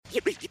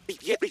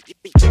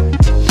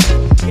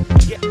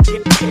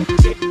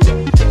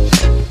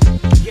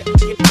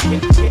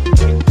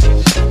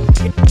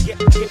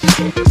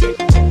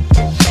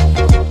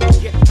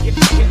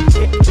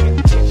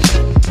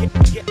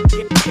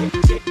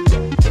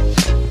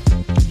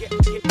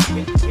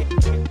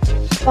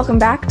Welcome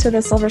back to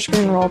the Silver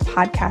Screen Roll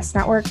Podcast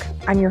Network.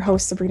 I'm your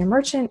host, Sabreena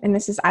Merchant, and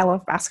this is I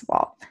Love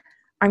Basketball.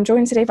 I'm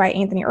joined today by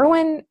Anthony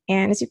Irwin,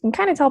 and as you can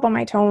kind of tell by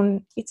my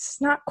tone, it's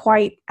not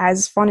quite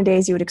as fun a day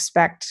as you would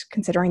expect,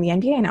 considering the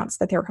NBA announced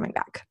that they were coming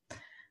back.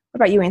 What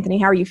about you, Anthony?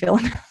 How are you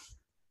feeling?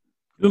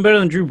 Doing better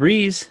than Drew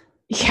Brees.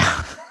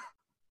 Yeah.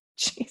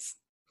 Jeez.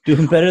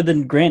 Doing better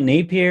than Grant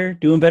Napier.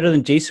 Doing better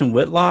than Jason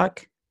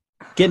Whitlock.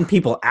 Getting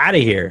people out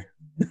of here.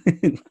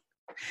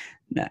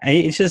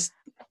 It's just,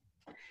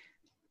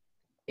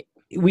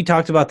 we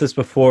talked about this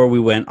before we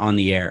went on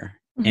the air,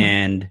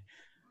 and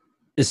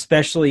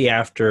especially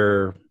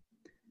after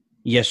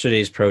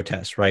yesterday's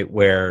protest, right,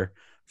 where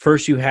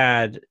first you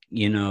had,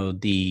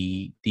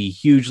 the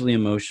hugely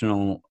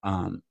emotional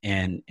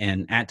and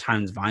at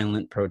times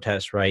violent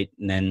protests, right,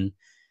 and then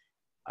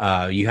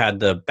you had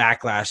the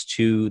backlash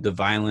to the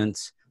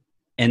violence,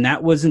 and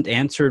that wasn't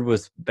answered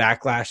with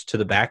backlash to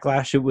the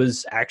backlash. It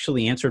was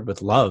actually answered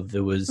with love.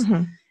 It was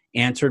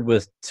answered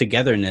with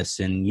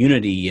togetherness and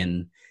unity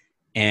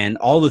and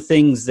all the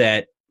things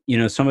that,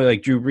 somebody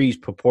like Drew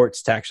Brees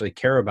purports to actually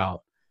care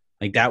about.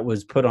 Like, that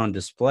was put on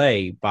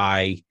display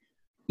by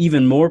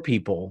even more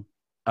people,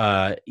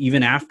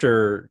 even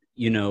after,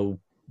 the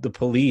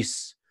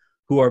police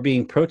who are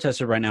being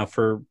protested right now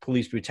for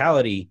police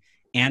brutality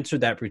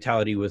answered that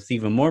brutality with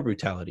even more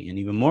brutality and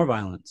even more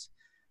violence.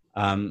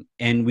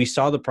 And we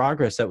saw the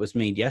progress that was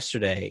made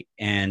yesterday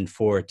and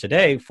for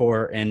today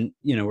and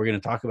we're going to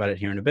talk about it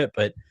here in a bit,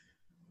 but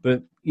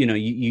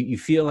you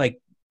feel like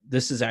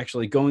this is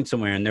actually going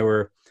somewhere. And there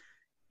were,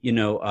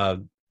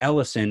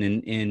 Ellison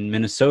in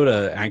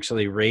Minnesota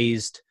actually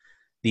raised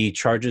the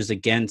charges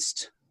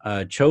against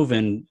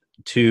Chauvin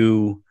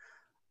to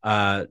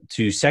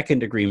second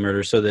degree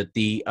murder, so that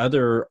the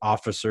other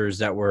officers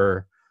that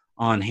were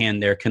on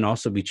hand there can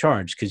also be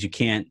charged, because you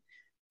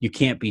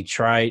can't be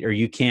tried, or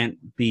you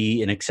can't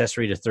be an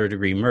accessory to third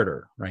degree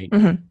murder, right?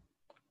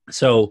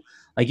 So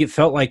like, it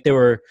felt like there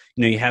were,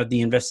 you have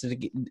the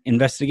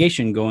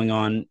investigation going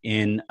on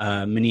in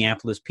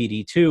Minneapolis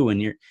PD too,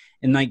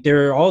 and like,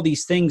 there are all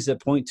these things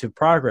that point to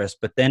progress,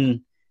 but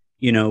then,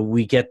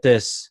 we get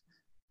this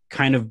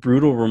kind of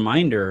brutal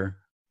reminder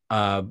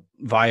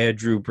via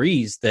Drew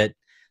Brees that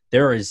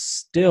there is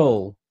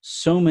still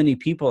so many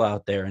people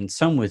out there, and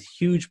some with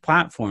huge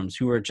platforms,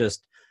 who are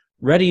just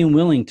ready and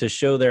willing to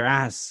show their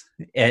ass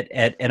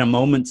at a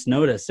moment's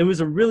notice. It was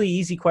a really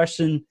easy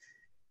question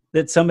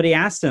that somebody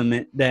asked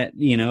him, that,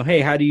 hey,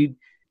 how do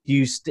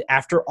you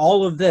after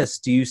all of this,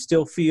 do you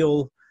still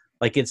feel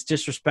like it's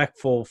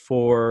disrespectful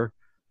for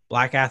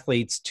Black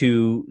athletes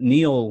to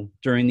kneel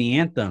during the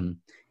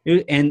anthem?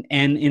 And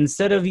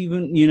instead of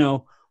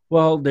even,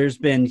 well, there's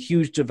been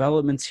huge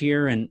developments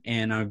here,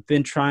 and I've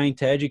been trying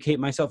to educate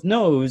myself.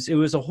 No, it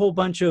was a whole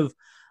bunch of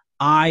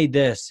I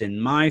this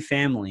and my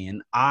family,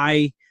 and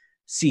I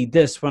see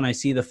this when I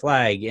see the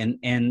flag. And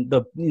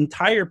the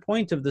entire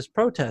point of this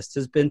protest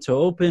has been to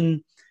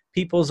open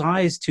people's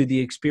eyes to the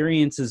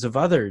experiences of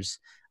others,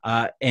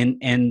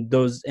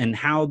 and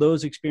how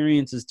those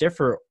experiences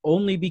differ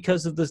only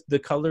because of the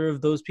color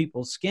of those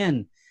people's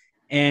skin.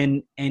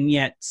 And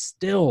yet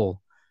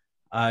still,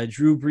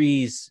 Drew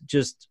Brees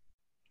just,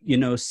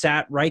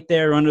 sat right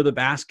there under the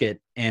basket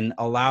and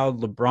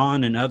allowed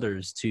LeBron and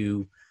others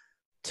to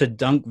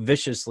dunk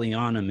viciously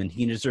on him, and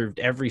he deserved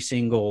every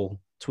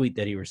single tweet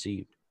that he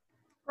received.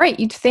 Right.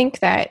 You'd think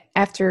that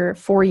after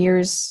 4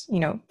 years,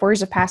 4 years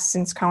have passed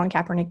since Colin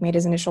Kaepernick made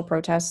his initial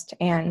protest.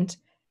 And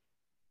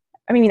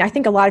I mean, I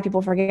think a lot of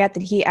people forget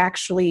that he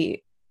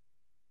actually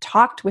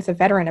talked with a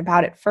veteran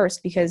about it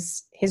first,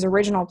 because his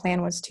original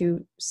plan was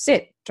to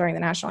sit during the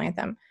national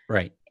anthem.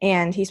 Right.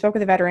 And he spoke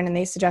with a veteran, and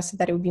they suggested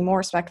that it would be more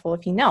respectful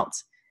if he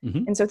knelt.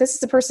 And so this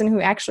is a person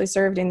who actually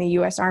served in the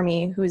U.S.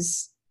 Army,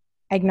 who's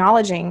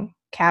acknowledging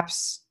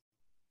Cap's,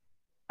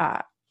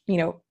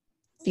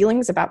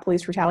 feelings about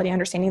police brutality,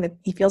 understanding that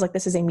he feels like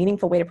this is a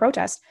meaningful way to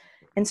protest,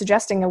 and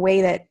suggesting a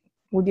way that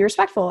would be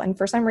respectful. And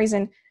for some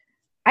reason,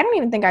 I don't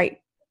even think I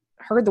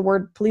heard the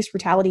word police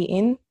brutality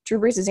in Drew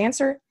Brees'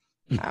 answer.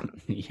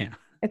 Yeah.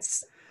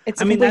 It's a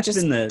complete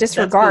just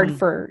disregard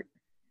for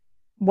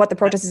what the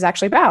protest is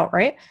actually about,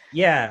 right?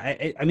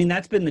 Yeah. I mean,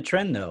 that's been the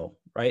trend, though,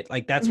 right?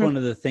 Like, that's one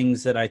of the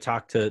things that I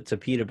talked to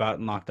Pete about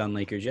in Locked On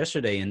Lakers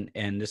yesterday.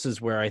 And this is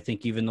where I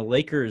think even the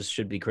Lakers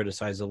should be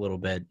criticized a little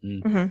bit.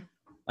 And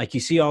like,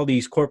 you see all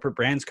these corporate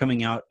brands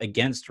coming out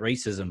against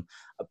racism.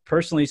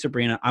 Personally,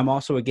 Sabreena, I'm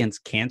also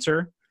against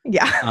cancer.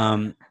 Yeah.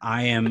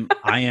 I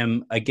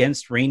am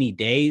against rainy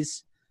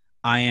days.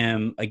 I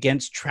am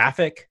against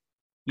traffic.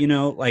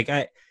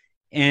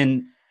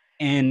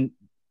 And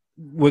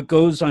what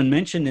goes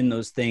unmentioned in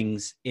those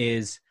things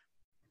is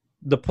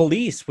the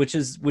police, which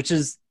is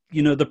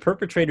the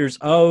perpetrators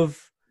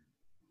of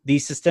the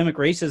systemic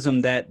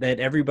racism that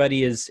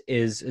everybody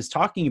is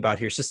talking about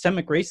here.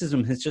 Systemic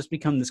racism has just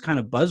become this kind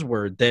of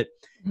buzzword that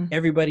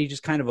everybody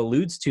just kind of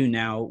alludes to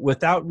now,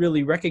 without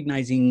really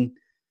recognizing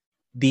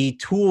the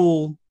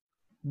tool,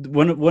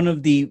 one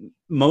of the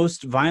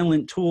most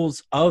violent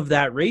tools of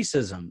that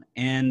racism.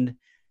 And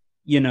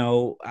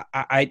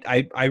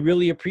I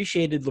really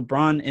appreciated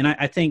LeBron, and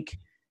I think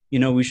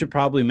we should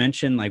probably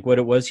mention like what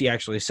it was he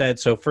actually said.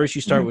 So first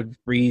you start Mhm.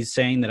 with Breeze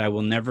saying that I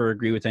will never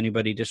agree with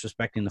anybody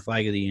disrespecting the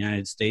flag of the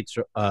United States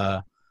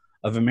of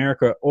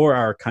America or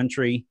our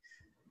country.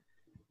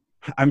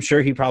 I'm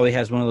sure he probably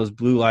has one of those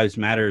Blue Lives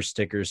Matter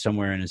stickers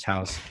somewhere in his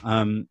house.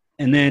 And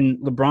then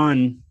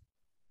LeBron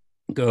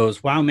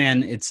goes, wow,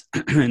 man, it's,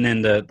 and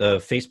then the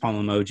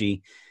facepalm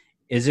emoji.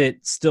 Is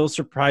it still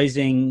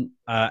surprising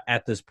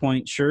at this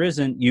point? Sure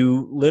isn't.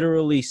 You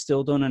literally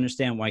still don't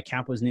understand why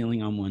Cap was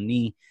kneeling on one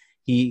knee.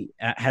 He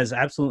has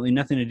absolutely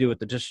nothing to do with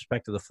the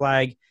disrespect of the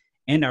flag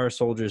and our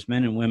soldiers,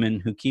 men and women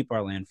who keep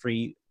our land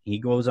free. He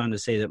goes on to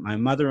say that my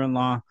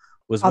mother-in-law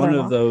was one of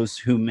Father-in-law.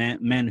 those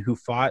men who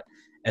fought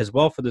as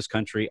well for this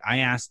country. I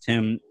asked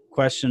him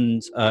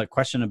question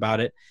about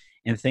it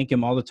and thank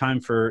him all the time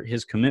for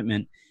his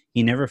commitment.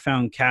 He never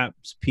found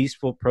Cap's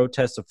peaceful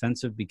protest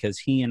offensive because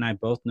he and I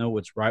both know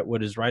what's right,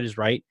 what is right,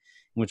 and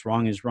what's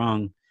wrong is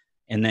wrong.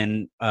 And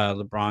then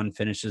LeBron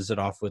finishes it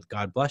off with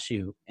 "God bless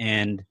you."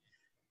 And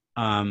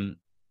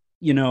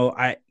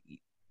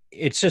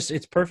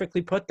it's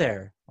perfectly put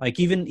there. Like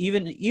even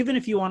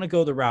if you want to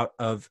go the route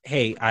of,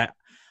 hey,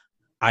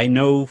 I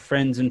know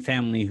friends and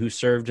family who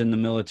served in the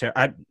military.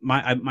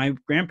 My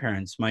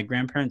grandparents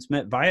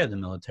met via the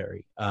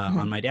military on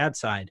Mhm. my dad's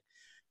side.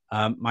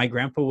 My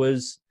grandpa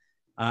was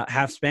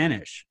half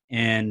Spanish,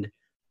 and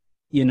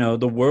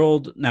the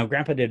world. Now,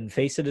 Grandpa didn't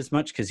face it as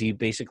much because he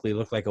basically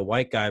looked like a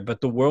white guy.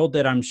 But the world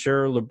that I'm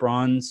sure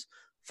LeBron's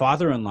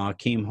father-in-law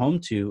came home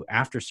to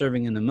after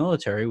serving in the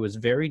military was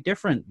very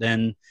different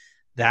than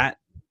that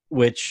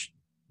which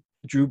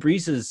Drew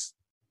Brees'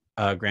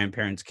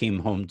 grandparents came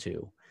home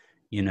to.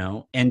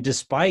 And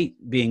despite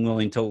being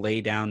willing to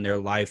lay down their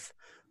life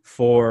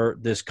for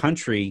this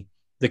country,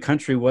 the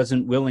country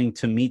wasn't willing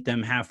to meet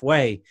them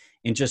halfway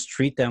and just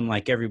treat them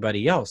like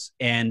everybody else.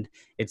 And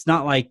it's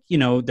not like,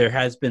 there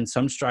has been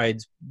some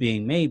strides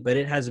being made, but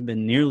it hasn't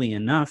been nearly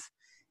enough.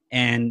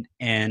 And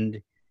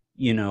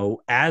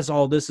as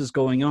all this is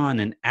going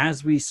on, and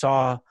as we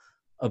saw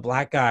a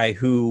black guy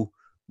who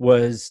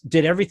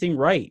did everything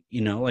right,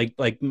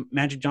 like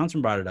Magic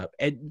Johnson brought it up.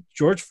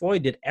 George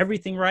Floyd did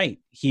everything right.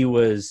 He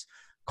was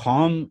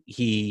calm.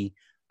 He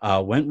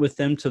went with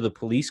them to the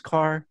police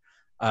car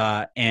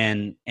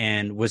and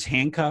was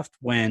handcuffed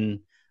when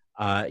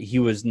he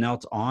was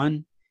knelt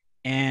on.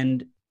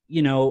 And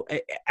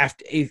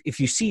after, if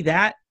you see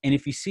that, and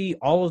if you see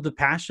all of the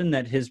passion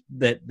that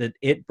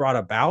it brought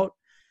about,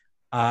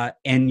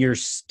 and you're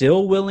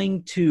still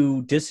willing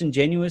to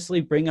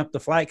disingenuously bring up the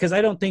flag, because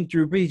I don't think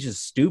Drew Brees is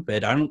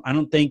stupid. I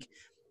don't think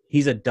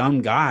he's a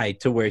dumb guy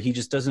to where he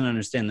just doesn't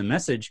understand the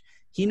message.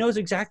 He knows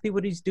exactly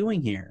what he's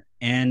doing here,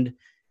 and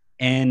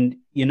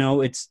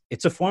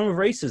it's a form of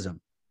racism,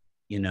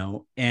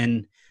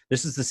 and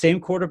this is the same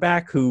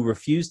quarterback who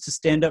refused to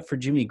stand up for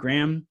Jimmy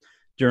Graham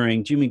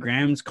during Jimmy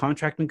Graham's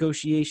contract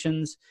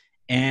negotiations.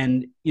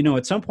 And,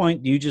 at some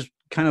point, you just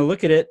kind of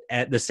look at it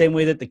at the same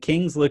way that the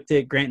Kings looked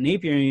at Grant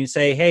Napier, and you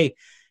say, hey,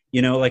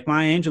 like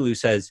Maya Angelou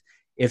says,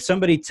 if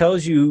somebody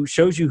shows you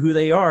who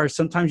they are,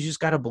 sometimes you just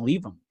got to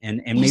believe them. And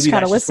You just maybe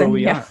gotta that's just where listen.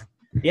 we Yeah. are.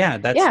 Yeah,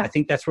 I Yeah.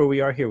 think that's where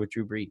we are here with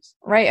Drew Brees.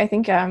 Right. I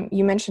think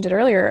you mentioned it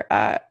earlier.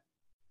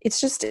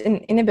 It's just an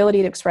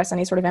inability to express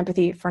any sort of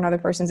empathy for another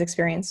person's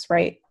experience,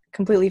 right?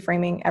 Completely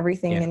framing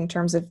everything in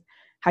terms of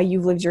how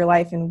you've lived your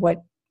life and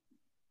what,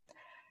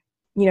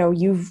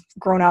 you've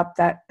grown up,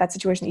 that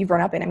situation that you've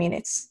grown up in. I mean,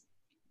 it's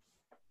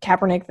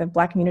Kaepernick, the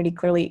Black community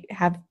clearly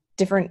have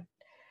different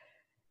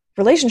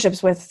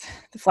relationships with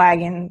the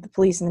flag and the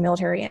police and the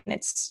military. And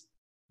it's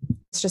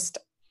just,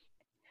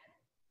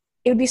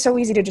 it would be so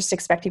easy to just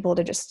expect people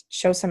to just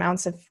show some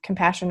ounce of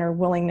compassion or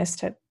willingness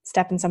to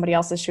step in somebody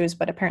else's shoes.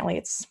 But apparently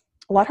it's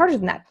a lot harder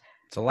than that.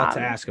 It's a lot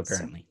to ask,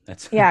 apparently.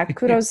 That's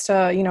kudos to,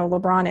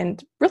 LeBron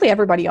and really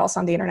everybody else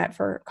on the internet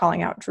for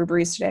calling out Drew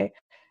Brees today.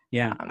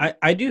 Yeah,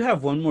 I do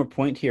have one more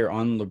point here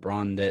on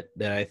LeBron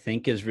that I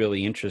think is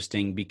really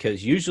interesting,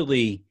 because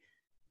usually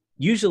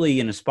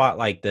in a spot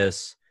like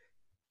this,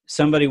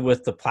 somebody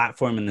with the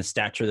platform and the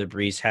stature that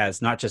Brees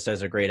has, not just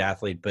as a great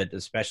athlete, but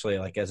especially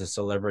like as a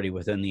celebrity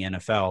within the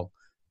NFL,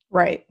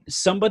 right?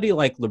 Somebody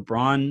like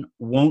LeBron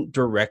won't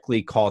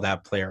directly call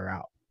that player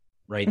out,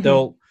 right?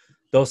 Mm-hmm.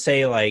 They'll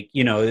say, like,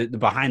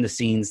 behind the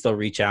scenes, they'll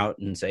reach out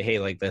and say, hey,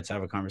 like, let's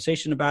have a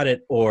conversation about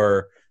it,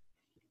 or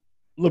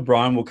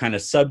LeBron will kind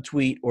of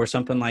subtweet or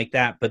something like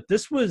that. But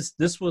this was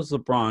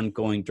LeBron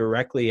going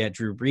directly at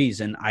Drew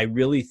Brees. And I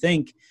really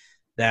think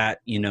that,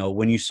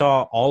 when you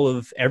saw all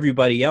of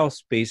everybody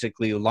else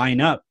basically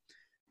line up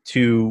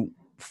to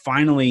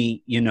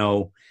finally,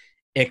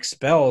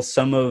 expel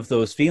some of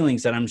those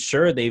feelings that I'm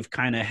sure they've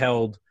kind of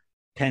held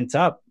pent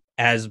up,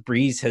 as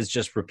Brees has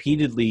just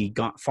repeatedly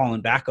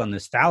fallen back on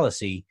this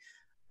fallacy.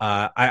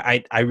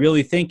 I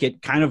really think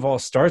it kind of all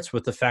starts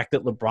with the fact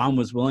that LeBron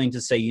was willing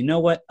to say, you know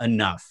what,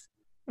 enough.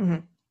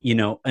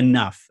 Mm-hmm.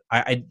 Enough.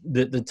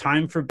 The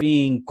time for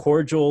being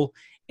cordial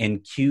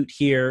and cute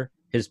here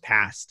has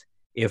passed.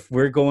 If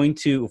we're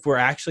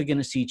actually going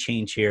to see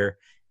change here,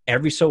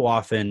 every so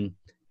often,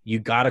 you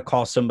got to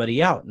call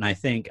somebody out. And I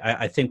think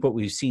what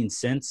we've seen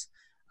since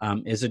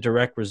is a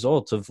direct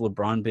result of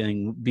LeBron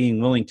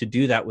being willing to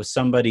do that with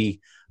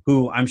somebody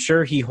who I'm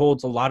sure he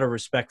holds a lot of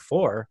respect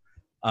for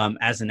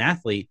as an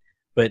athlete,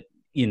 but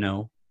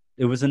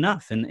it was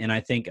enough. And I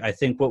think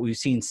what we've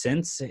seen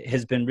since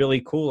has been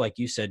really cool, like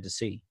you said, to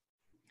see.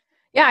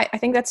 Yeah, I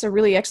think that's a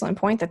really excellent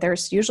point, that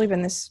there's usually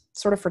been this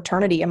sort of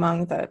fraternity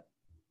among the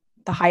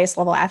highest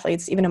level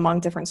athletes, even among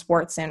different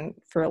sports. And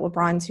for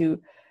LeBron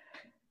to,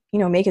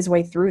 make his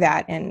way through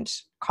that and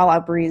call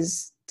out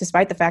Breeze,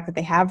 despite the fact that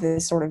they have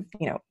this sort of,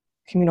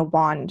 communal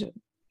bond,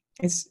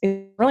 is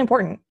really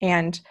important.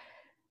 And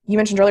you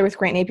mentioned earlier with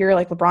Grant Napier,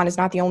 like LeBron is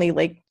not the only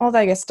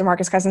I guess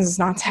DeMarcus Cousins is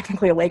not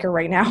technically a Laker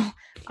right now.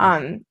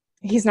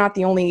 He's not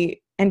the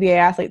only NBA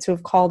athlete to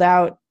have called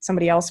out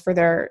somebody else for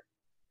their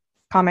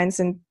comments.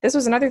 And this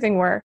was another thing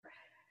where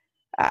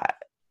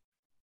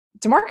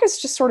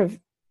DeMarcus just sort of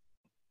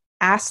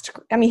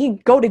he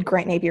goaded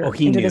Grant Napier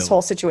into this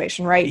whole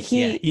situation, right?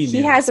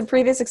 He has a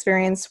previous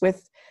experience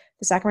with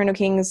the Sacramento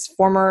Kings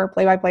former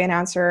play-by-play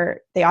announcer.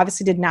 They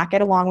obviously did not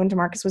get along when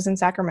DeMarcus was in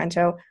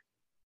Sacramento.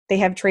 They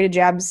have traded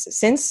jabs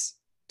since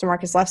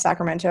DeMarcus left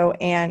Sacramento,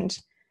 and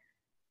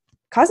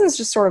Cousins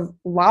just sort of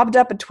lobbed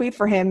up a tweet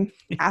for him,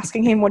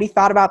 asking him what he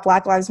thought about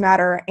Black Lives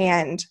Matter,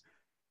 and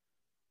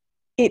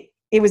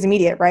it was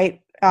immediate, right?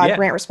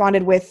 Grant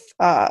responded with,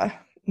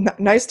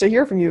 nice to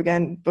hear from you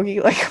again,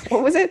 Boogie. Like,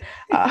 what was it?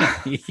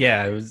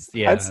 It was,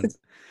 it's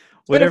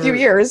been a few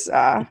years.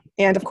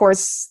 And of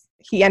course,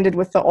 he ended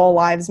with the All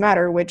Lives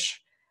Matter,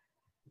 which,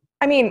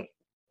 I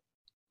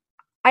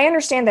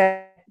understand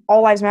that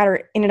All Lives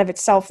Matter in and of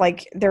itself.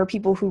 Like, there are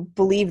people who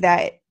believe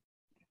that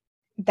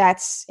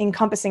that's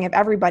encompassing of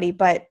everybody,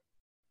 but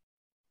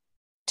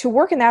to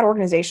work in that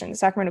organization, the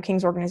Sacramento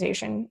Kings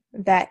organization,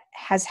 that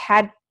has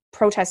had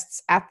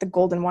protests at the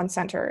Golden One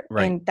Center,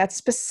 right, and that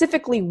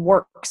specifically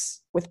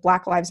works with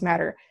Black Lives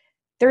Matter,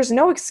 there's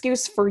no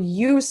excuse for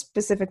you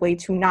specifically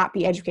to not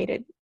be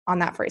educated on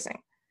that phrasing.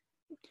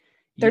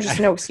 There's just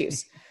no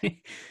excuse.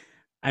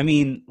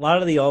 A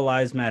lot of the All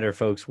Lives Matter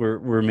folks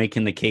were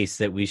making the case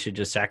that we should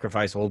just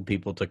sacrifice old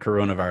people to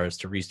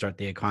coronavirus to restart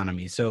the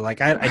economy. So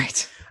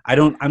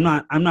I'm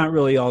not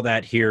really all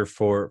that here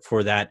for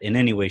that in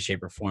any way,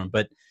 shape, or form.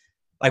 But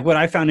like, what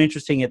I found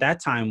interesting at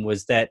that time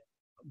was that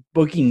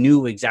Boogie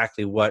knew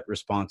exactly what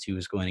response he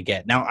was going to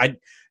get. Now, I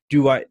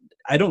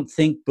don't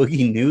think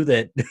Boogie knew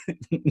that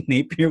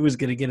Napier was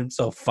going to get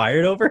himself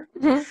fired over.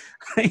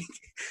 Mm-hmm.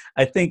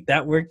 I think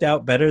that worked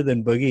out better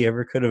than Boogie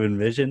ever could have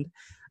envisioned.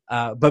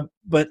 But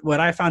what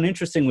I found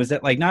interesting was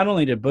that, like, not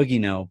only did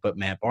Boogie know, but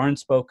Matt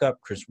Barnes spoke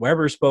up, Chris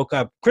Webber spoke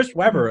up. Chris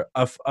Webber,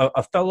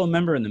 a fellow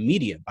member in the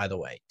media, by the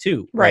way,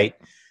 too, right?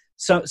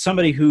 So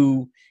somebody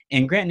who,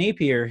 and Grant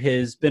Napier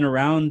has been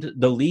around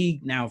the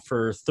league now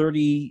for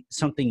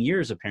 30-something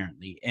years,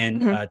 apparently.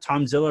 And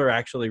Tom Ziller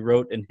actually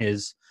wrote in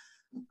his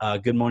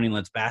Good Morning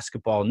Let's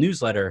Basketball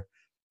newsletter,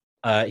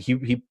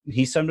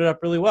 he summed it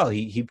up really well.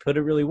 He put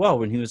it really well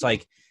when he was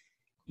like,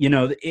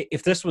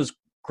 if this was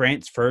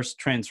Grant's first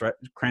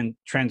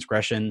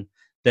transgression,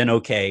 then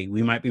okay,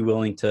 we might be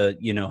willing to,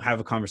 have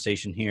a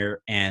conversation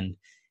here and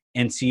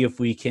see if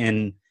we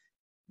can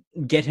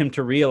get him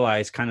to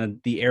realize kind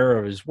of the error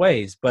of his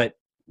ways. But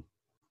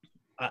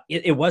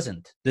it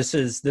wasn't. This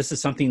is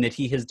something that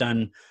he has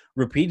done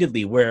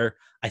repeatedly, where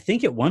I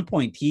think at one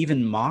point he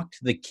even mocked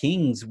the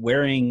Kings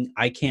wearing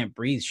 "I Can't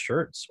Breathe"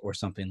 shirts or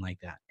something like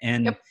that.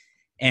 And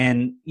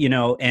and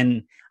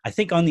I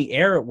think on the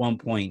air at one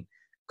point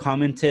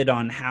commented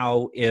on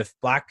how if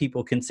Black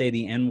people can say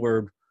the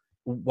N-word,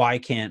 why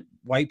can't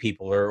white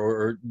people,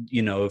 or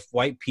if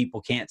white people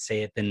can't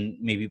say it, then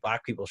maybe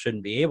Black people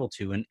shouldn't be able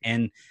to.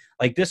 And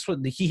like, this was,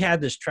 he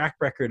had this track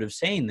record of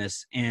saying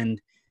this.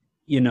 And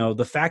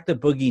the fact that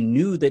Boogie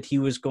knew that he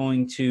was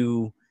going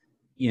to,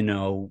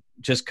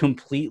 just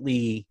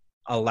completely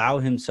allow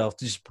himself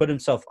to just put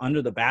himself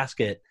under the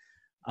basket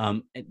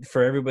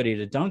for everybody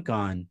to dunk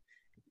on,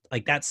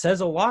 like, that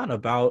says a lot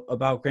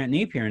about Grant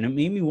Napier. And it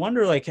made me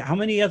wonder, like, how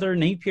many other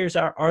Napiers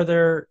are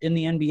there in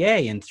the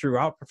NBA and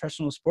throughout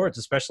professional sports,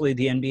 especially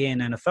the NBA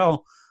and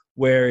NFL,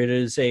 where it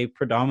is a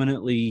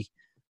predominantly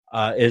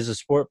is a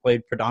sport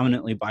played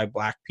predominantly by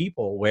Black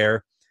people,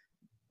 where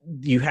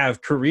you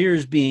have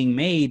careers being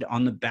made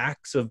on the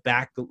backs of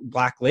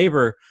Black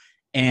labor.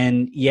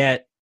 And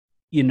yet,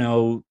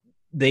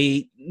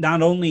 they,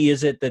 not only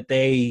is it that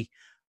they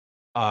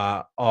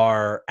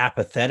are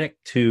apathetic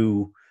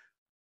to,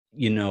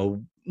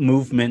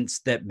 movements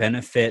that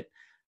benefit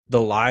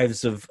the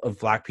lives of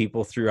Black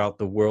people throughout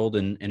the world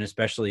and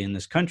especially in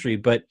this country,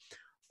 but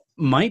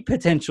might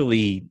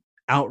potentially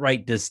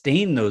outright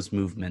disdain those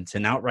movements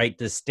and outright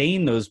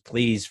disdain those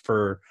pleas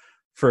for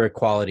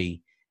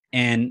equality.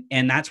 And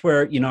that's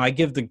where, I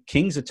give the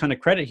Kings a ton of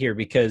credit here,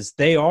 because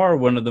they are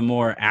one of the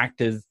more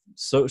active,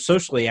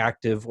 socially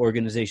active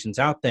organizations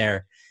out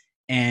there.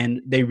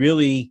 And they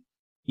really,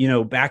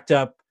 backed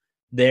up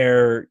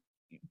their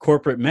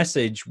corporate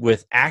message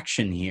with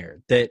action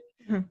here, that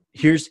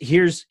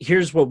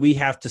here's what we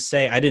have to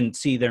say. I didn't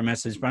see their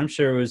message, but I'm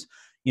sure it was,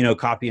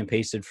 copy and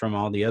pasted from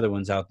all the other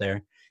ones out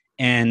there.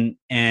 And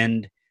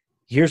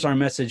here's our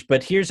message,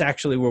 but here's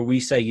actually where we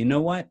say, you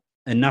know what?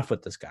 Enough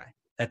with this guy.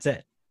 That's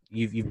it.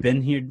 You've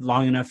been here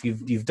long enough.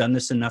 You've done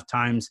this enough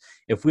times.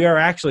 If we are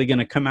actually going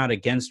to come out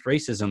against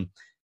racism,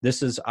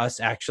 this is us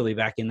actually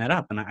backing that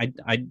up. And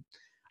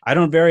I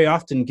don't very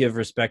often give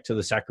respect to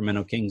the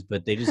Sacramento Kings,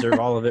 but they deserve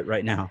all of it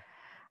right now.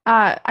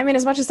 I mean,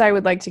 as much as I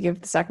would like to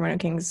give the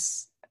Sacramento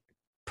Kings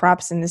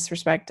props in this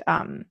respect,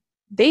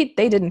 they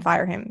didn't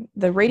fire him.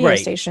 The radio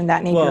station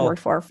that Napier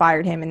worked for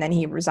fired him, and then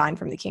he resigned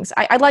from the Kings.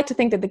 I'd like to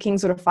think that the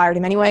Kings would have fired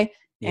him anyway,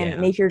 and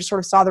Napier sort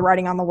of saw the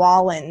writing on the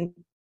wall and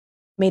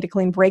made a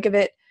clean break of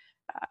it.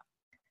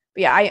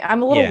 But yeah,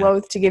 I'm a little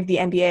loath to give the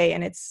NBA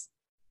and its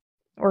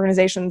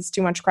organizations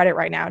too much credit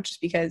right now,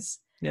 just because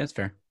that's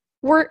fair.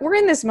 We're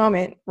in this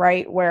moment,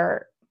 right,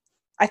 where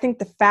I think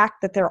the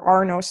fact that there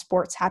are no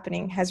sports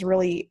happening has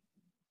really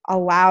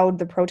allowed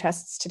the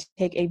protests to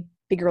take a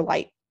bigger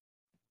light,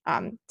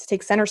 to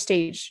take center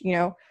stage,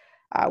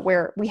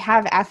 where we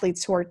have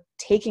athletes who are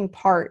taking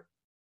part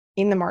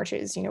in the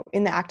marches,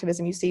 in the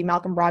activism. You see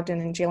Malcolm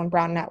Brogdon and Jaylen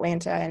Brown in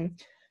Atlanta,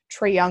 and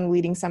Trae Young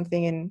leading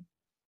something in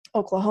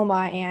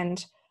Oklahoma,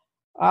 and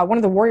one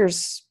of the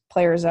Warriors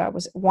players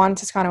was Juan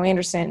Toscano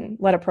Anderson,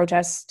 led a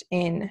protest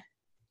in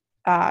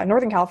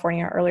Northern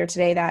California earlier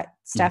today that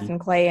Steph and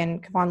Clay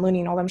and Kevon Looney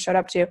and all them showed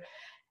up to.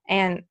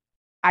 And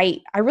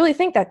I really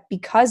think that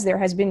because there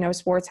has been no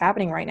sports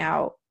happening right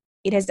now,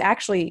 it has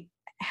actually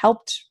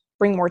helped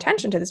bring more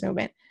attention to this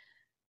movement.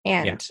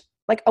 And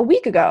like a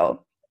week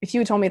ago, if you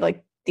had told me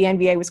like the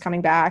NBA was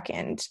coming back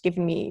and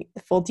giving me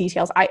the full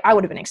details, I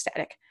would have been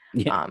ecstatic.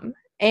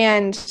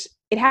 And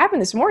it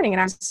happened this morning,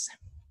 and I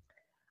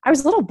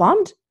was a little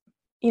bummed,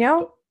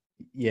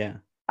 Yeah.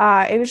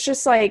 It was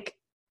just like,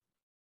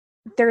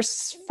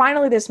 there's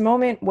finally this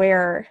moment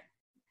where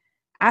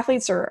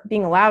athletes are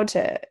being allowed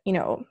to,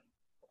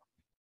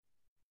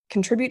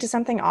 contribute to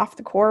something off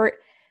the court,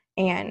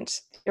 and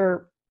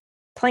they're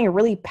playing a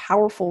really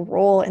powerful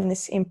role in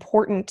this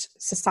important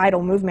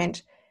societal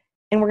movement,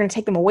 and we're going to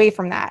take them away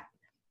from that.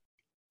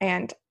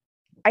 And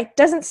it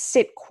doesn't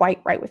sit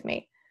quite right with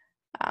me.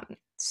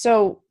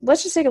 So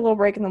let's just take a little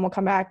break, and then we'll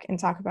come back and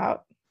talk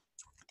about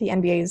the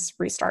NBA's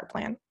restart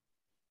plan.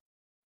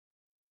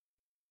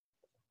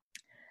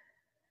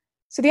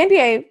 So the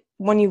NBA,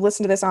 when you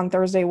listen to this on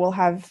Thursday, will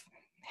have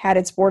had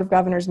its Board of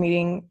Governors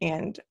meeting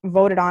and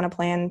voted on a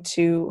plan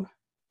to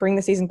bring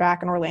the season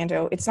back in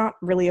Orlando. It's not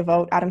really a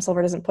vote. Adam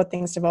Silver doesn't put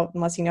things to vote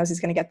unless he knows he's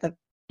going to get the,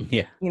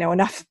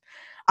 enough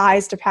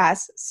ayes to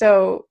pass.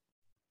 So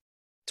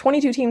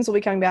 22 teams will be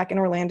coming back in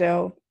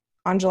Orlando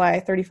on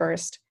July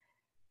 31st.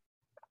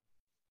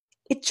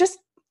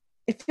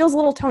 It feels a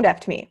little tone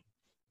deaf to me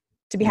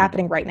to be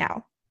happening right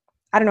now.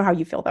 I don't know how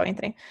you feel though,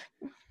 Anthony.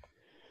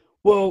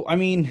 Well, I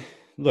mean,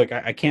 look,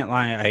 I can't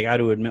lie. I got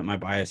to admit my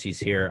biases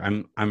here.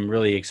 I'm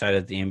really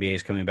excited the NBA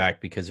is coming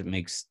back because I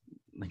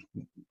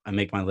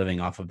make my living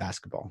off of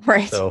basketball.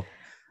 Right. So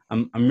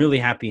I'm really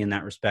happy in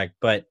that respect.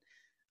 But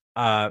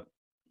in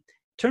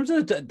terms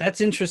of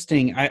that's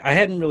interesting. I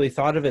hadn't really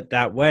thought of it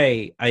that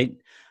way. I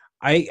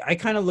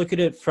kind of look at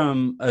it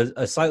from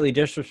a slightly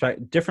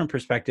different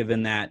perspective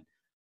in that,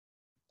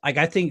 like,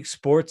 I think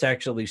sports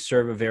actually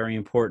serve a very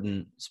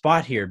important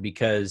spot here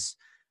because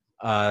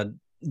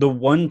the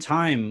one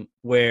time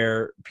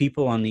where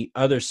people on the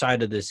other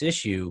side of this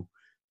issue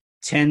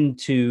tend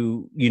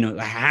to,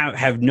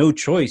 have no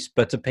choice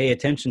but to pay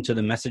attention to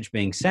the message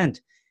being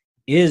sent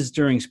is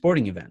during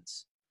sporting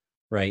events,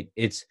 right?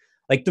 It's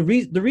like the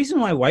reason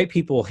why white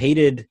people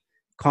hated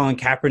Colin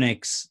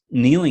Kaepernick's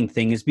kneeling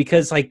thing is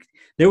because like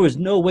there was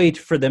no way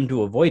for them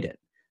to avoid it.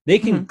 They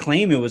can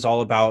claim it was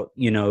all about,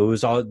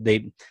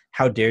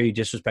 how dare you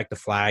disrespect the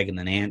flag and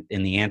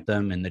the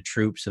anthem and the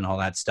troops and all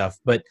that stuff.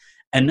 But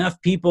enough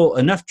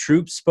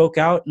troops spoke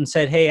out and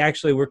said, hey,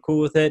 actually, we're cool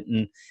with it.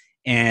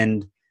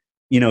 And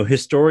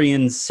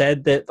historians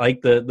said that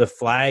like the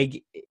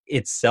flag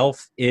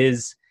itself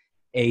is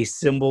a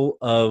symbol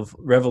of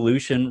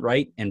revolution,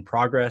 right, and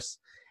progress.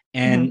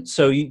 And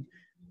so,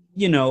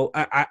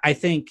 I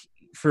think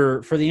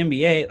for the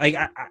NBA, like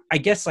I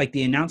guess like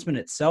the announcement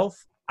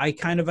itself, I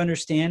kind of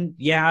understand.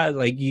 Yeah,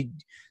 like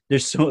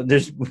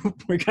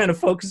we're kind of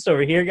focused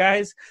over here,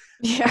 guys.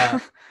 Yeah.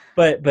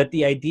 But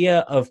the idea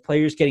of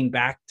players getting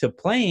back to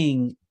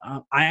playing,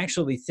 I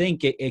actually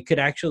think it could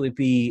actually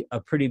be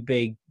a pretty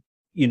big,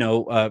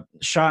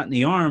 shot in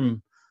the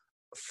arm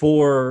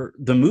for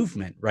the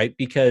movement, right?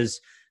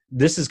 Because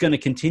this is going to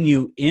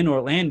continue in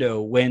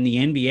Orlando when the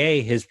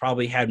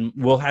NBA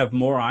will have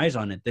more eyes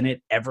on it than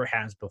it ever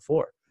has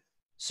before.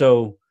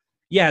 So,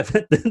 yeah,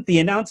 the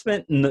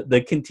announcement and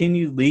the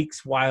continued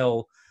leaks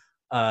while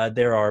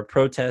there are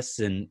protests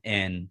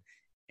and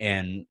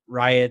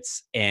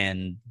riots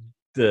and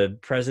the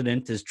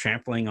president is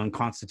trampling on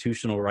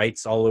constitutional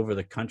rights all over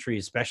the country,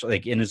 especially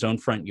like in his own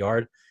front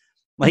yard.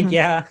 Like,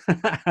 yeah,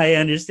 I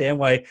understand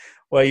why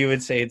you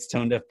would say it's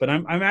tone deaf, but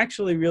I'm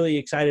actually really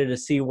excited to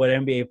see what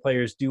NBA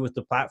players do with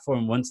the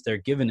platform once they're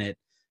given it,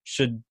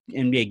 should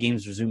NBA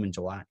games resume in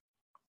July.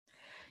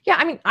 Yeah,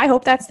 I mean, I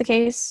hope that's the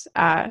case.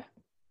 I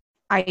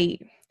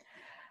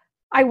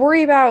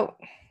worry about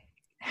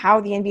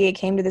how the NBA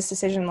came to this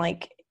decision.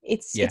 Like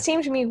it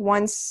seemed to me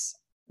once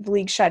the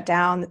league shut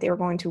down that they were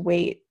going to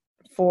wait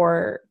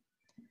for,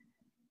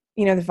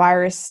 you know, the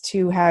virus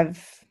to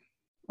have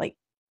like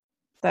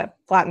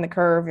flatten the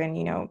curve, and,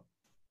 you know,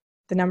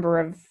 the number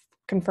of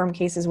confirmed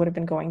cases would have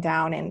been going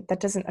down. And that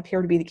doesn't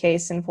appear to be the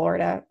case in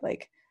Florida.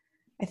 Like,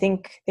 I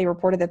think they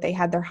reported that they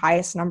had their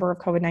highest number of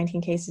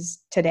COVID-19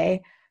 cases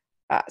today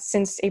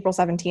since April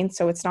 17th.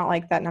 So it's not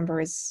like that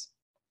number is,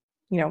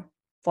 you know,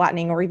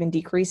 flattening or even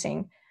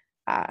decreasing.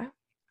 I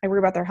worry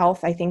about their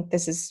health. I think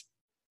this is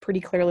pretty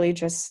clearly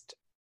just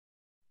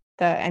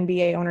the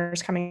NBA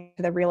owners coming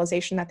to the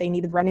realization that they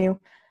needed revenue.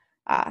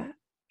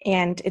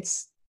 And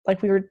it's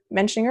like we were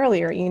mentioning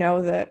earlier, you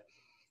know, the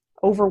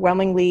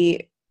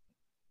overwhelmingly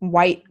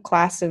white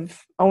class of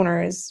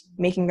owners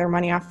making their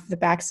money off the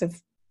backs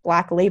of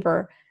Black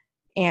labor.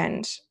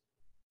 And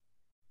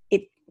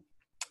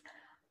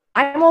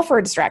I'm all for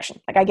a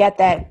distraction. Like, I get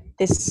that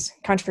this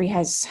country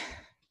has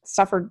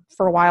suffered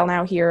for a while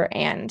now here.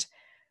 And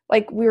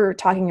like we were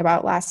talking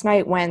about last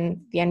night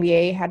when the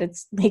NBA had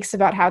its leaks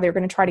about how they're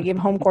going to try to give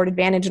home court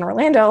advantage in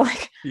Orlando.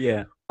 Like,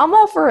 yeah, I'm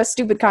all for a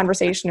stupid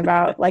conversation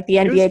about like the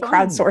NBA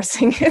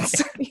crowdsourcing.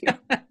 It's, you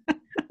know,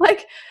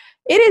 like,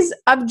 it is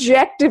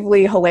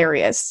objectively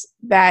hilarious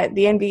that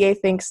the NBA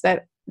thinks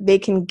that they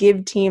can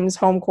give teams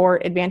home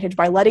court advantage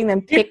by letting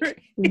them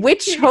pick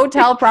which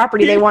hotel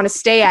property they want to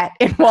stay at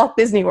in Walt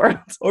Disney World.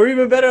 Or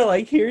even better,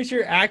 like, here's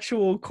your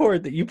actual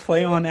court that you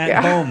play on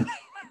at home.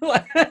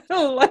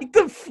 Like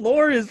the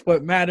floor is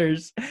what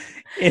matters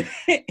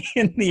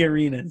in the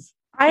arenas.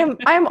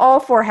 I'm all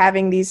for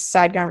having these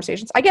side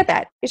conversations. I get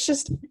that. It's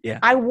just,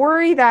 I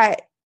worry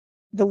that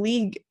the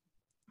league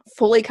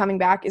fully coming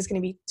back is going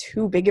to be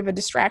too big of a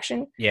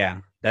distraction.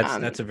 Yeah,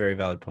 that's a very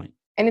valid point.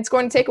 And it's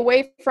going to take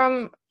away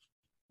from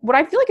what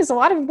I feel like is a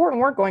lot of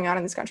important work going on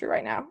in this country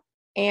right now.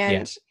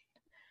 And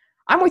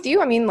I'm with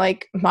you. I mean,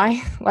 like,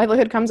 my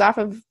livelihood comes off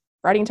of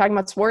writing and talking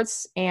about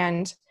sports,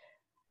 and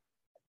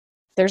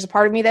there's a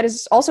part of me that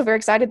is also very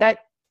excited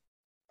that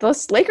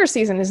this Lakers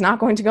season is not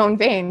going to go in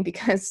vain,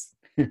 because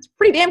it's a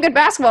pretty damn good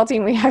basketball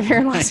team we have here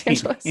in Los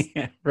Angeles.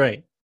 Yeah,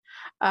 right.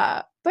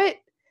 But I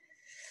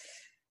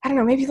don't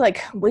know, maybe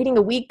like waiting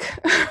a week,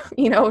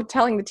 you know,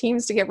 telling the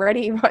teams to get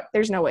ready, but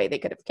there's no way they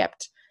could have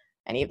kept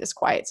any of this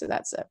quiet. So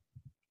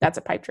that's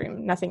a pipe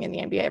dream. Nothing in the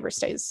NBA ever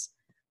stays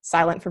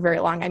silent for very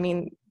long. I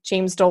mean,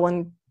 James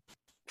Dolan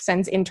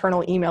sends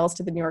internal emails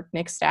to the New York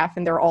Knicks staff,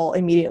 and they're all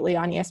immediately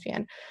on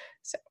ESPN.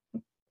 So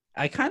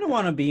I kind of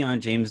want to be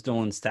on James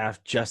Dolan's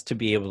staff just to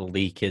be able to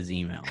leak his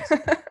emails.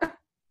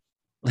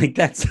 Like,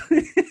 that's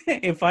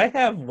if I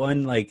have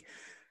one like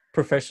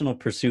professional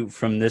pursuit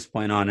from this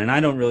point on, and I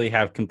don't really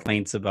have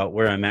complaints about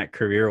where I'm at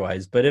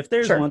career-wise, but if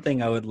there's one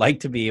thing I would like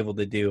to be able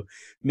to do,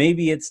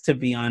 maybe it's to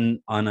be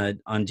on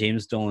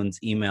James Dolan's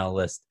email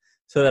list,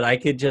 so that I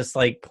could just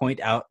like point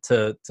out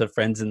to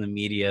friends in the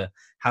media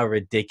how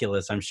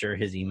ridiculous I'm sure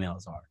his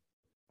emails are.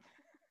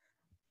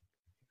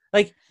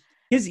 Like,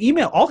 his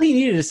email, all he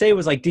needed to say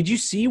was like, "Did you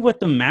see what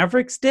the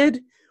Mavericks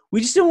did?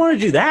 We just didn't want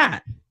to do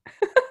that."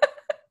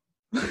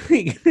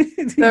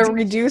 The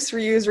reduce,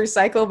 reuse,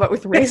 recycle, but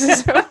with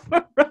racism.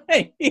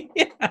 Right.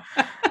 Yeah.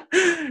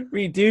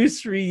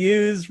 Reduce,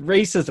 reuse,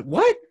 racism.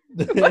 What?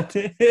 Did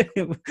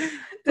anyone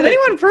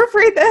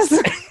proofread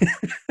this?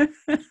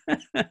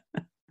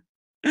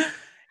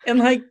 And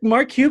like,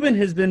 Mark Cuban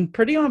has been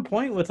pretty on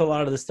point with a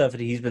lot of the stuff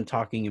that he's been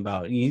talking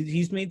about.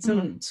 He's made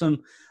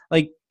some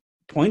like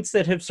points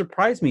that have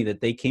surprised me that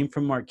they came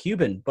from Mark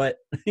Cuban. But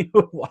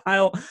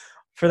while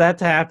for that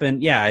to happen,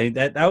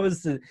 that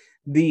was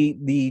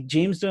the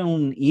James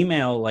Dolan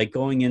email, like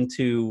going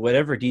into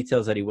whatever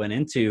details that he went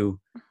into.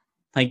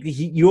 Like,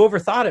 you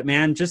overthought it,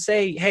 man. Just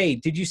say, "Hey,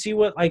 did you see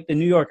what like the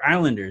New York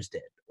Islanders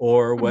did,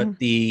 or what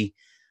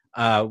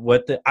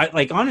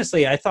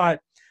honestly, I thought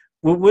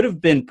what would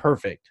have been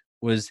perfect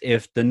was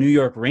if the New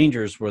York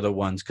Rangers were the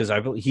ones, because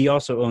he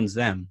also owns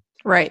them,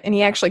 right? And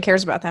he actually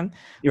cares about them,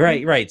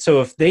 right. So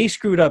if they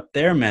screwed up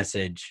their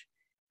message,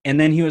 and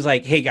then he was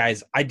like, "Hey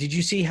guys, did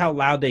you see how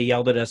loud they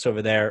yelled at us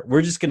over there?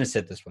 We're just gonna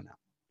sit this one out."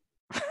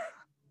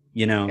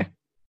 You know.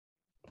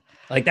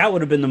 Like, that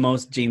would have been the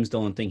most James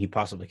Dolan thing he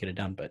possibly could have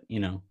done, but, you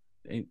know,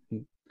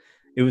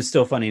 it was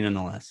still funny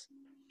nonetheless.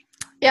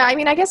 Yeah, I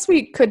mean, I guess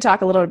we could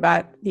talk a little bit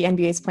about the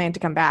NBA's plan to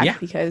come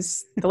back,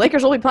 because the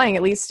Lakers will be playing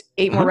at least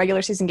 8 more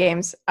regular season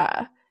games.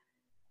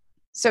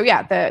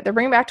 They're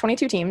bringing back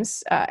 22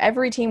 teams.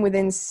 Every team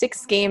within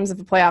 6 games of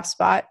the playoff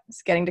spot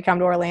is getting to come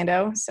to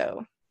Orlando.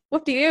 So,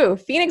 whoop-de-doo,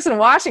 Phoenix and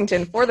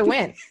Washington for the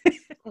win.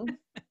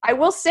 I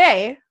will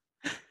say,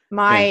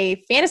 my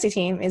fantasy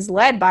team is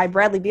led by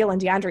Bradley Beal and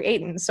DeAndre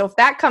Ayton. So if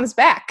that comes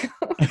back,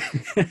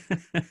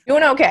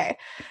 doing okay.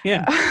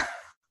 Yeah.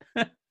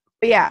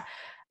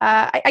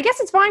 I guess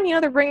it's fine. You know,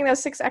 they're bringing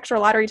those 6 extra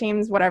lottery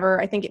teams, whatever.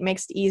 I think it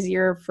makes it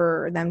easier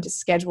for them to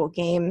schedule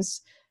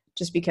games,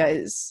 just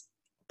because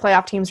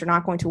playoff teams are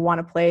not going to want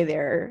to play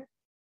their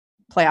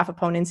playoff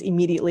opponents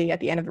immediately at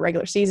the end of the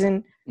regular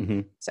season.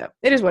 Mm-hmm. So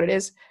it is what it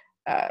is.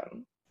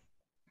 The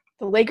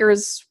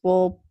Lakers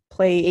will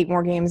play 8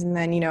 more games, and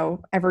then,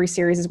 every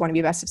series is going to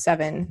be best of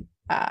 7.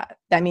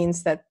 That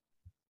means that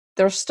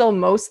they're still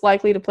most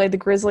likely to play the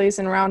Grizzlies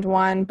in round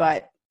 1,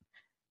 but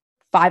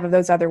 5 of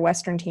those other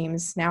Western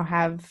teams now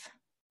have,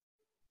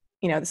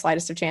 the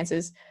slightest of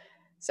chances.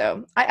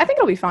 So I think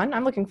it'll be fun.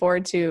 I'm looking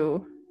forward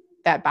to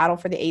that battle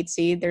for the 8th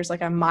seed. There's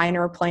like a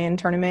minor play-in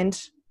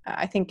tournament.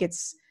 I think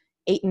it's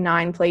 8 and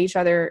 9 play each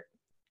other,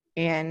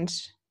 and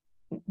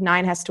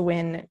 9 has to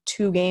win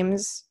 2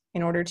 games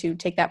in order to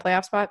take that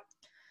playoff spot.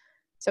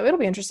 So it'll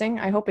be interesting.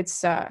 I hope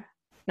it's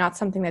not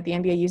something that the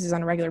NBA uses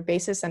on a regular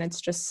basis, and it's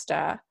just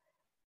a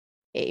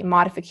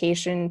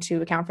modification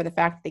to account for the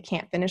fact that they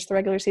can't finish the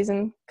regular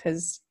season,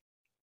 because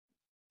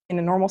in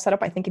a normal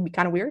setup, I think it'd be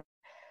kind of weird.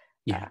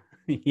 Yeah.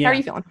 How are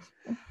you feeling?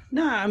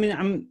 No, I mean,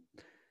 I'm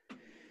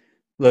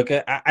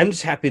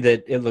just happy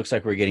that it looks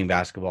like we're getting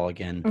basketball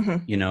again,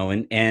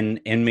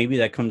 and maybe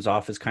that comes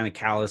off as kind of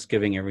callous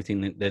giving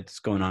everything that's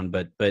going on,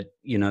 but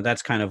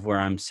that's kind of where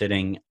I'm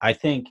sitting. I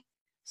think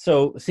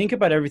so. Think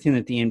about everything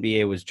that the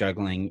NBA was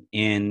juggling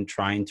in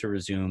trying to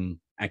resume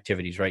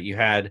activities, right? You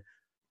had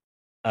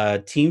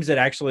teams that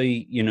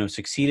actually,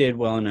 succeeded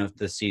well enough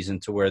this season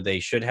to where they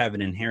should have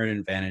an inherent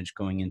advantage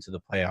going into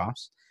the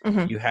playoffs.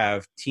 Mm-hmm. You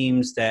have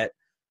teams that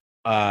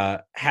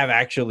have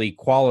actually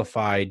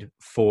qualified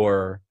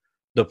for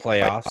the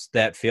playoffs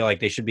that feel like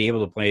they should be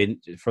able to play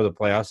for the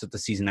playoffs if the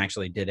season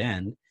actually did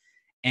end.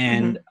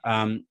 And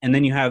and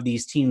then you have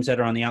these teams that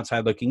are on the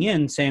outside looking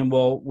in saying,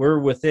 well, we're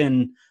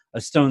within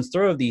a stone's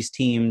throw of these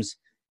teams.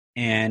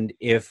 And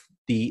if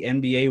the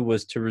NBA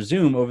was to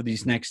resume over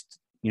these next,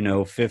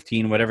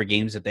 15, whatever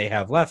games that they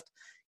have left,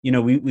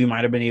 we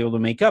might have been able to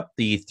make up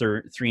the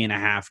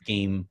 3.5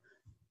 game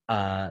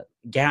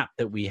gap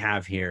that we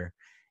have here.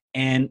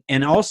 And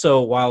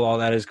also, while all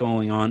that is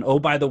going on, oh,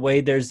 by the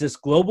way, there's this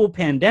global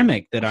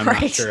pandemic that I'm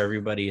not sure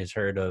everybody has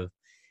heard of.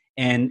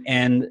 And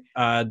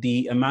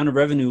the amount of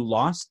revenue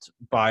lost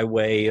by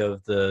way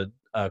of the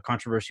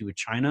controversy with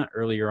China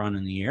earlier on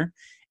in the year,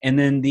 and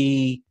then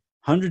the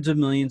hundreds of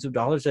millions of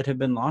dollars that have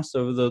been lost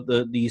over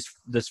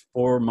this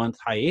 4-month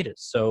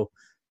hiatus. So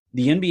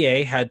the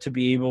NBA had to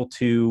be able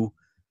to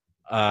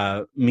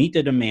meet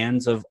the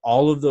demands of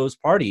all of those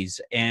parties.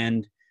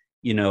 And,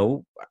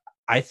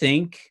 I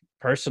think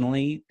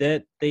personally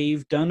that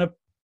they've done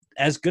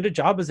as good a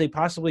job as they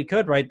possibly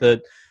could, right?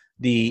 The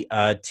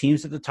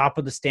teams at the top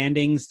of the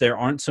standings, there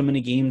aren't so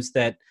many games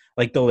that,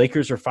 like, the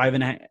Lakers are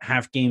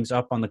 5.5 games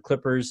up on the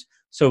Clippers.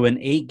 So in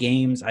 8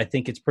 games, I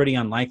think it's pretty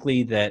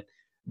unlikely that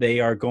they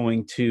are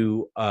going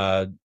to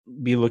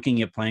be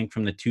looking at playing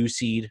from the 2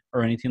 seed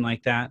or anything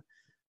like that.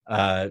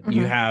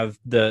 You have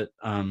the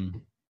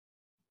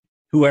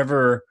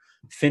whoever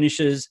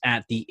finishes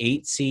at the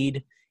 8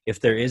 seed, if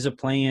there is a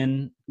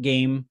play-in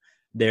game,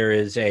 there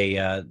is they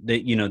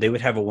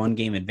would have a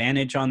 1-game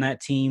advantage on that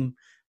team.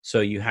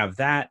 So you have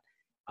that.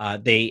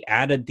 They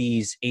added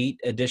these 8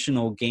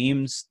 additional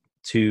games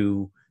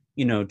to,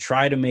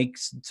 try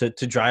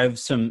to drive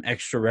some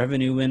extra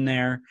revenue in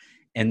there.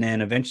 And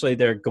then eventually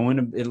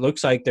it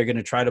looks like they're going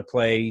to try to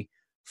play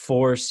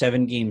 4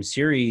 7-game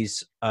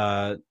series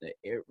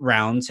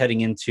rounds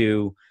heading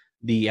into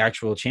the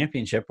actual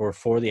championship, or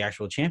for the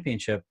actual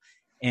championship.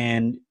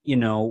 And,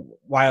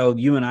 while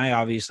you and I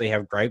obviously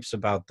have gripes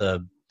about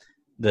the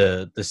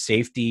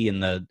safety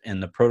and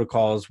the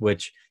protocols,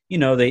 which,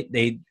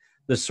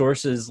 the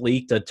sources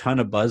leaked a ton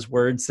of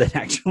buzzwords that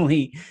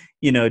actually,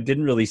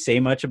 didn't really say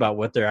much about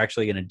what they're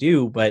actually going to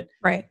do. But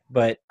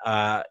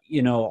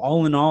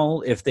all in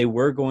all, if they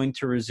were going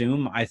to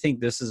resume, I think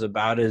this is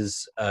about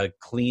as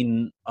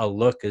clean a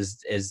look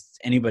as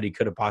anybody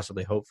could have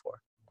possibly hoped for.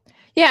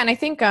 Yeah. And I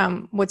think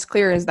what's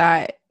clear is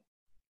that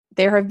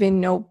there have been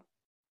no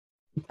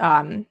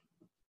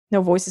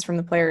voices from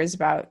the players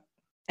about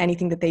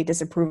anything that they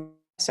disapprove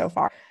so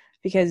far,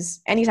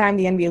 because anytime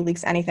the NBA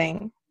leaks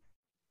anything,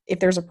 if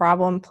there's a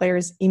problem,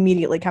 players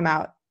immediately come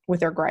out with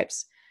their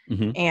gripes.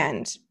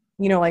 And,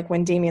 like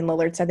when Damian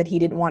Lillard said that he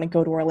didn't want to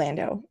go to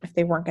Orlando if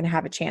they weren't going to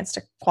have a chance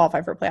to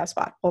qualify for a playoff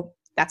spot. Well,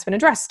 that's been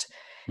addressed.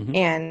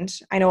 And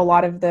I know a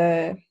lot of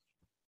the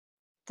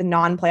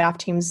non-playoff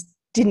teams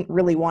didn't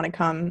really want to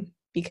come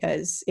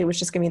because it was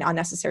just going to be an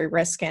unnecessary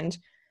risk. And,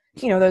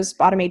 those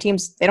bottom 8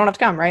 teams, they don't have to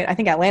come, right? I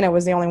think Atlanta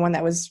was the only one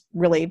that was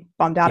really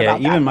bummed out about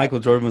that. Yeah, even Michael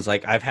Jordan was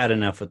like, I've had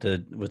enough with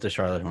the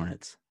Charlotte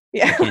Hornets.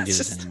 Yeah, I can't do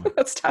this anymore.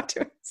 Let's stop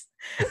doing this.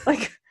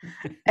 Like,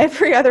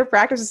 every other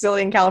practice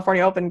facility in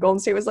California open, Golden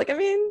State was like, I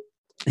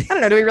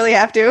don't know, do we really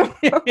have to?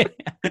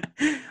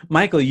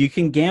 Michael, you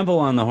can gamble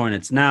on the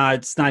Hornets. No,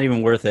 it's not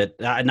even worth it.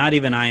 Not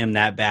even I have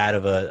that bad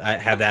of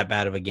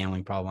a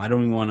gambling problem. I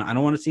don't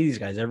want to see these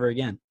guys ever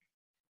again.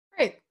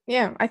 Right.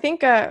 Yeah. I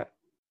think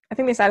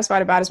they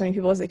satisfied about as many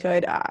people as they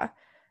could. The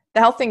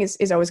health thing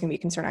is always going to be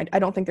a concern. I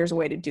don't think there's a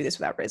way to do this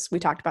without risk. We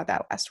talked about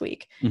that last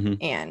week.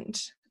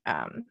 And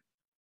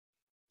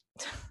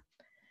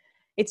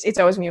it's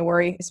always going to be a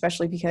worry,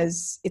 especially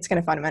because it's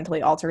going to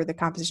fundamentally alter the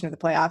composition of the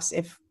playoffs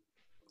if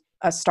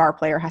a star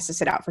player has to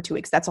sit out for 2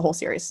 weeks. That's a whole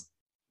series.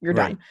 You're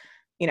done,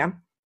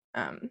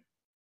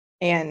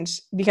 And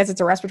because it's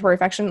a respiratory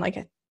infection,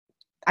 like,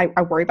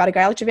 I worry about a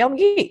guy like JaVale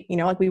McGee. You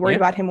know, like we worried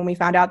about him when we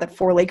found out that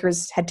 4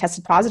 Lakers had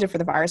tested positive for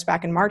the virus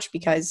back in March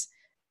because,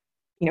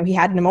 you know, he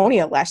had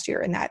pneumonia last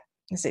year, and that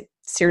is a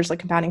seriously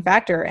compounding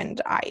factor.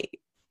 And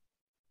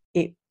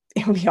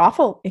it would be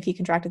awful if he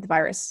contracted the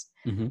virus.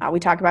 We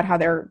talk about how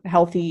they're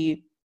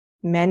healthy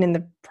men in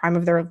the prime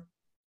of their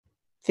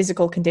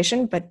physical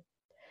condition, but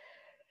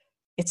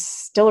it's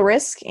still a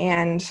risk.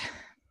 And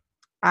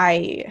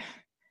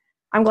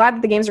I'm glad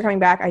that the games are coming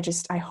back.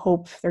 I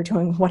hope they're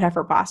doing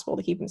whatever possible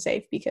to keep him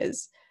safe,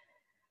 because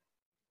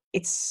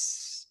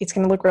it's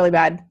going to look really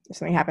bad if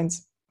something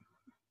happens.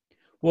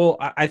 Well,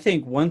 I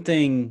think one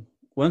thing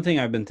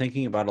I've been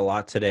thinking about a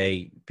lot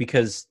today,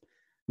 because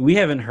we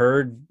haven't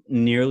heard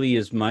nearly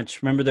as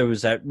much. Remember, there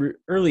was that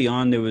early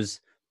on, there was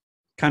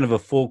kind of a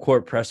full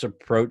court press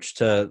approach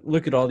to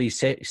look at all these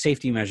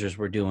safety measures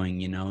we're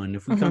doing, you know, and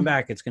if we come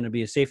back, it's going to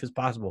be as safe as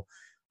possible.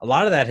 A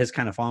lot of that has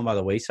kind of fallen by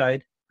the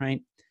wayside,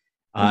 right?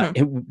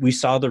 We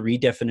saw the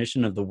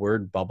redefinition of the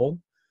word bubble.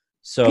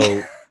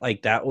 So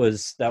like that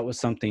was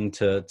something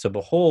to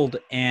behold.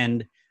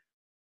 And,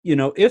 you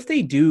know, if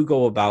they do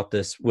go about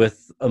this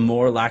with a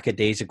more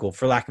lackadaisical,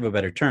 for lack of a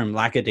better term,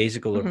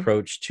 lackadaisical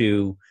approach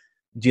to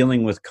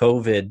dealing with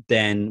COVID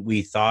than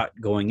we thought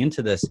going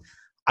into this,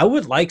 I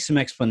would like some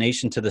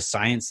explanation to the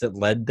science that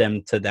led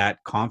them to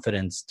that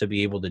confidence to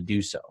be able to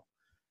do so.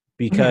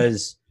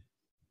 Because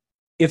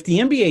if the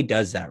NBA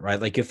does that,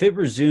 right, like if it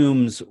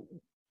resumes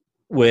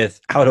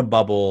without a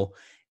bubble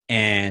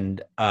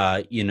and,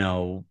 you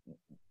know,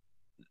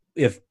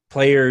 if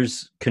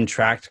players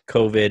contract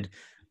COVID,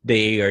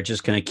 they are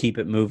just going to keep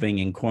it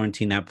moving and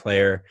quarantine that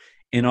player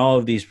in all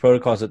of these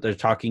protocols that they're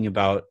talking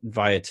about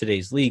via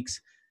today's leaks.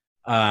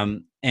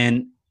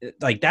 And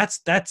like that's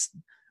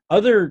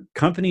other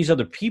companies,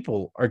 other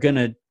people are going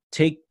to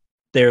take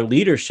their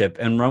leadership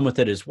and run with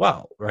it as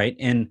well. Right.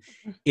 And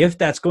if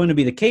that's going to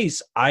be the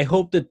case, I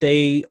hope that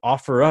they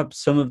offer up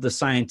some of the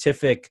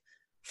scientific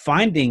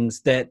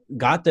findings that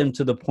got them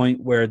to the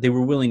point where they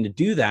were willing to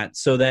do that,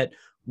 so that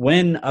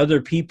when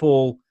other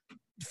people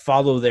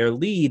follow their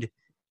lead,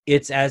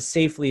 it's as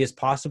safely as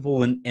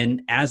possible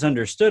and as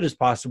understood as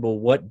possible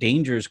what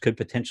dangers could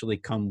potentially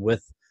come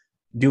with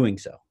doing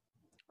so.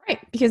 Right,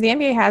 because the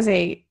NBA has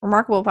a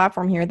remarkable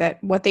platform here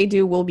that what they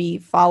do will be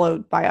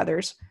followed by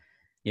others.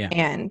 Yeah.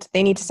 And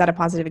they need to set a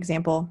positive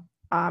example.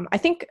 I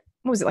think,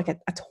 what was it, like a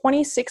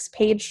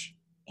 26-page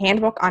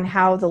handbook on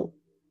how the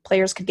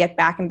players could get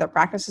back into their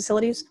practice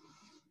facilities.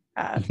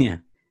 Yeah.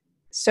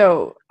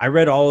 So I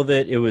read all of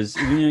it. It was,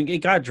 you know, it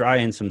got dry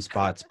in some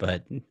spots,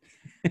 but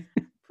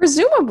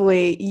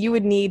presumably you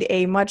would need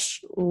a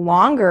much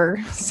longer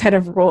set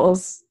of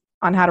rules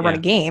on how to run a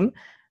game.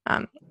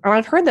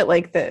 I've heard that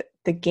like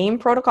the game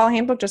protocol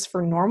handbook just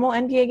for normal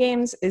NBA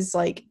games is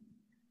like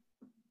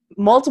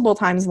multiple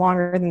times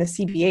longer than the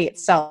CBA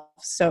itself.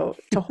 So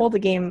to hold a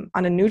game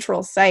on a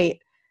neutral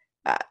site,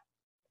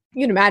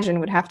 you'd imagine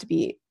would have to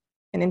be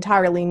an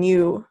entirely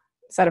new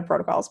set of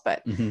protocols.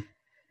 But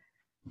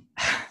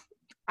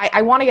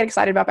I want to get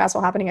excited about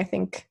basketball happening. I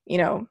think, you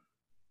know,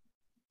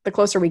 the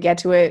closer we get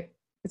to it,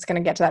 it's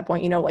going to get to that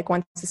point, you know, like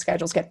once the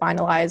schedules get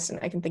finalized and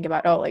I can think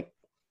about, like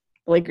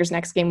the Lakers'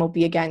 next game will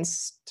be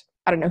against,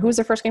 I don't know, who's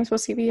their first game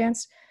supposed to be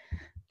against?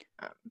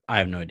 I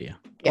have no idea.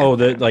 Yeah.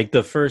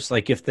 The first,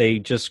 like if they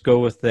just go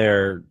with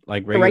their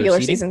like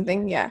regular season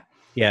thing. Yeah.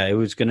 Yeah. It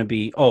was going to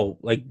be,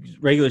 like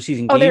regular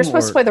season. Oh, they're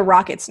supposed to play the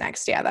Rockets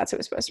next. Yeah. That's what it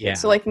was supposed to be.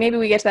 So like maybe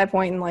we get to that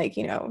point and like,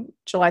 you know,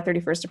 July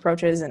 31st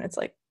approaches and it's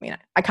like, I mean,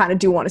 I kind of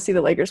do want to see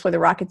the Lakers play the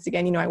Rockets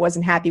again. You know, I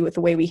wasn't happy with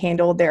the way we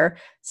handled their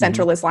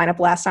centralist lineup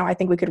last time. I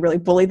think we could really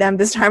bully them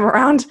this time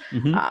around.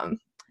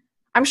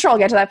 I'm sure I'll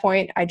get to that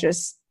point. I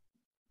just,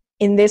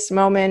 in this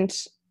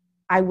moment,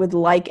 I would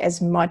like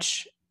as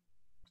much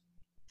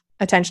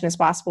attention as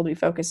possible to be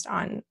focused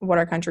on what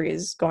our country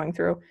is going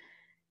through.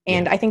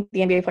 And I think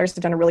the NBA players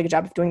have done a really good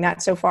job of doing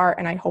that so far,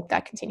 and I hope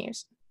that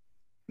continues.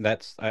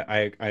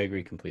 I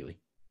agree completely.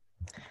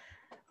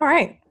 All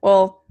right.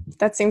 Well,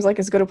 that seems like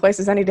as good a place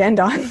as any to end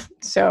on.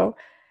 So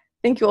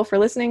thank you all for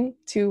listening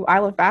to I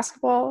Love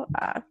Basketball.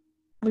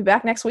 We'll be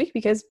back next week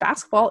because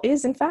basketball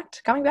is, in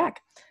fact, coming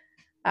back.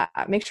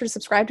 Make sure to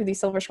subscribe to the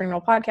Silver Screen Roll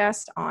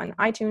podcast on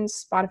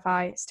iTunes,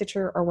 Spotify,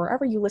 Stitcher, or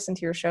wherever you listen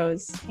to your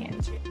shows.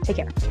 And take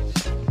care.